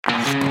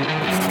back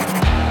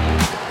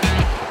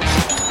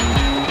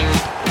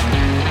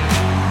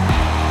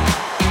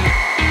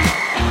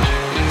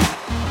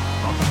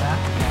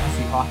to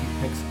Fantasy Hockey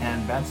Picks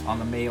and Bets on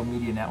the Mayo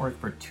Media Network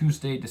for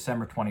Tuesday,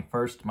 December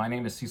 21st. My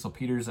name is Cecil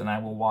Peters, and I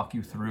will walk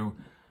you through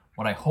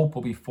what I hope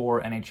will be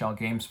 4 NHL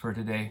games for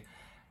today.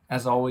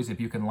 As always, if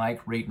you can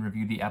like, rate, and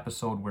review the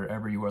episode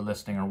wherever you are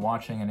listening or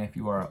watching, and if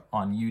you are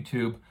on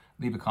YouTube,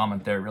 leave a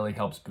comment there. It really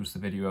helps boost the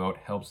video out,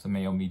 helps the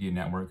Mayo Media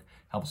Network,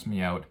 helps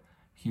me out.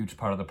 Huge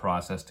part of the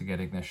process to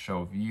getting this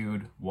show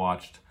viewed,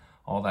 watched,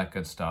 all that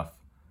good stuff.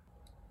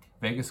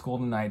 Vegas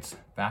Golden Knights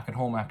back at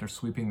home after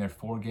sweeping their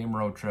 4-game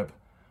road trip,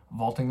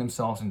 vaulting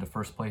themselves into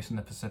first place in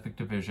the Pacific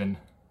Division,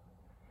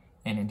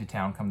 and into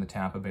town come the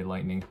Tampa Bay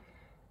Lightning.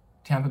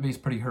 Tampa Bay's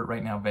pretty hurt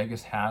right now.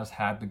 Vegas has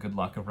had the good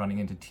luck of running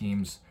into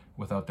teams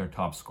without their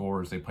top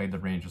scorers. They played the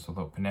Rangers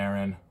without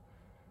Panarin.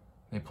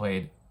 They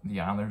played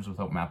the Islanders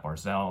without Matt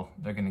Barzal.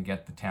 They're going to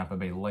get the Tampa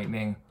Bay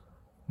Lightning.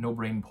 No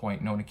Braden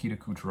Point, no Nikita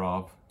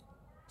Kucherov.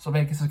 So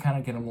Vegas is kind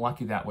of getting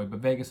lucky that way, but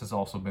Vegas has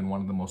also been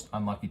one of the most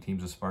unlucky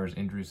teams as far as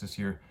injuries this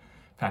year.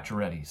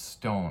 Pacioretty,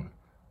 Stone,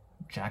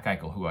 Jack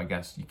Eichel, who I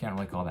guess you can't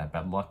really call that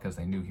bad luck because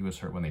they knew he was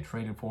hurt when they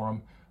traded for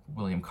him.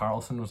 William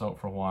Karlsson was out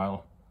for a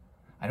while.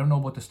 I don't know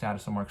about the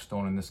status of Mark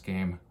Stone in this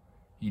game.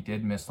 He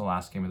did miss the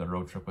last game of the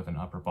road trip with an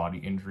upper body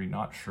injury.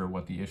 Not sure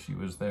what the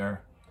issue is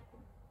there.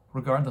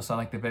 Regardless, I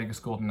like the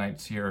Vegas Golden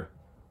Knights here.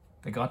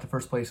 They got to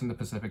first place in the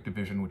Pacific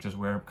Division, which is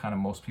where kind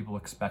of most people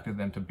expected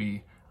them to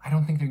be. I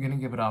don't think they're going to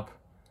give it up.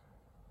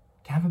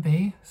 Tampa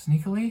Bay,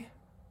 sneakily,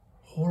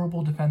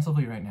 horrible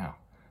defensively right now.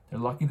 They're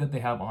lucky that they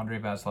have Andrei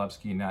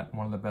Vasilevsky, not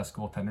one of the best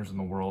goaltenders in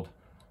the world.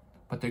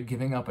 But they're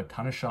giving up a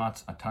ton of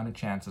shots, a ton of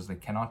chances. They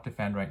cannot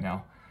defend right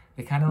now.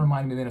 They kind of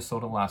remind me of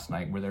Minnesota last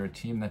night, where they're a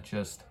team that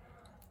just,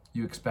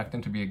 you expect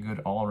them to be a good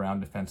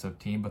all-around defensive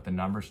team, but the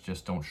numbers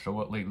just don't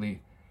show it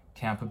lately.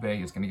 Tampa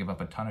Bay is going to give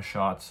up a ton of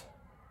shots.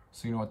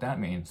 So you know what that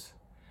means.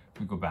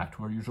 We go back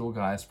to our usual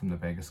guys from the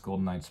Vegas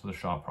Golden Knights for the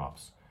shot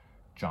props.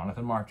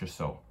 Jonathan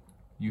Marchessault,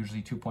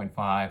 usually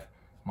 2.5,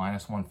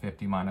 minus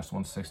 150, minus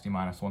 160,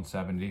 minus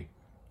 170.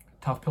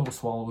 Tough pill to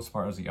swallow as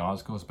far as the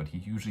odds goes, but he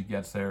usually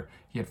gets there.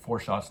 He had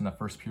 4 shots in the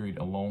first period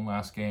alone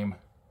last game.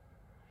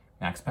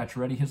 Max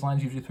Pacioretty, his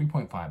line's usually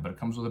 3.5, but it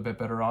comes with a bit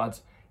better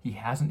odds. He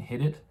hasn't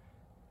hit it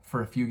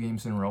for a few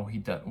games in a row. He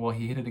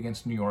hit it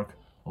against New York,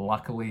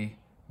 luckily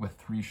with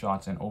 3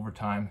 shots in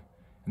overtime.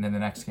 And then the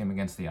next game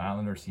against the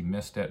Islanders, he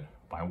missed it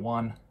by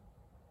 1.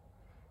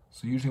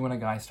 So usually when a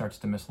guy starts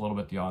to miss a little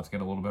bit, the odds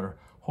get a little better.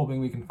 Hoping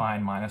we can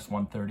find minus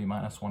 130,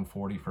 minus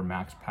 140 for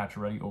Max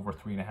Pacioretty over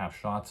 3.5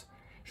 shots.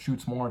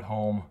 Shoots more at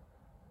home.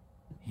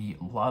 He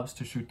loves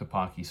to shoot the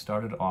puck. He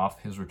started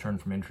off his return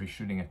from injury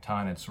shooting a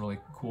ton. It's really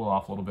cooled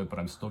off a little bit, but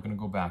I'm still going to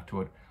go back to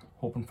it,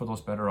 hoping for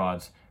those better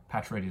odds.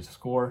 Pacioretty to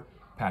score,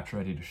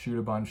 Pacioretty to shoot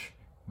a bunch,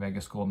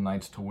 Vegas Golden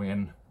Knights to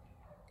win.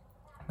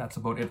 That's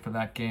about it for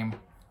that game.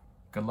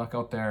 Good luck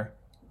out there.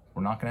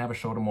 We're not going to have a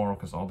show tomorrow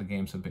because all the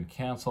games have been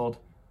canceled.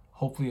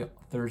 Hopefully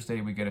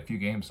Thursday we get a few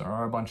games. There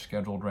are a bunch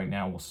scheduled right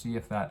now. We'll see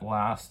if that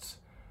lasts.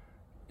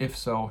 If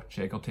so,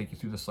 Jake will take you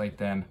through the slate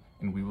then,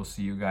 and we will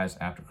see you guys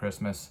after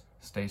Christmas.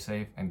 Stay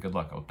safe and good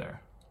luck out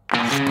there.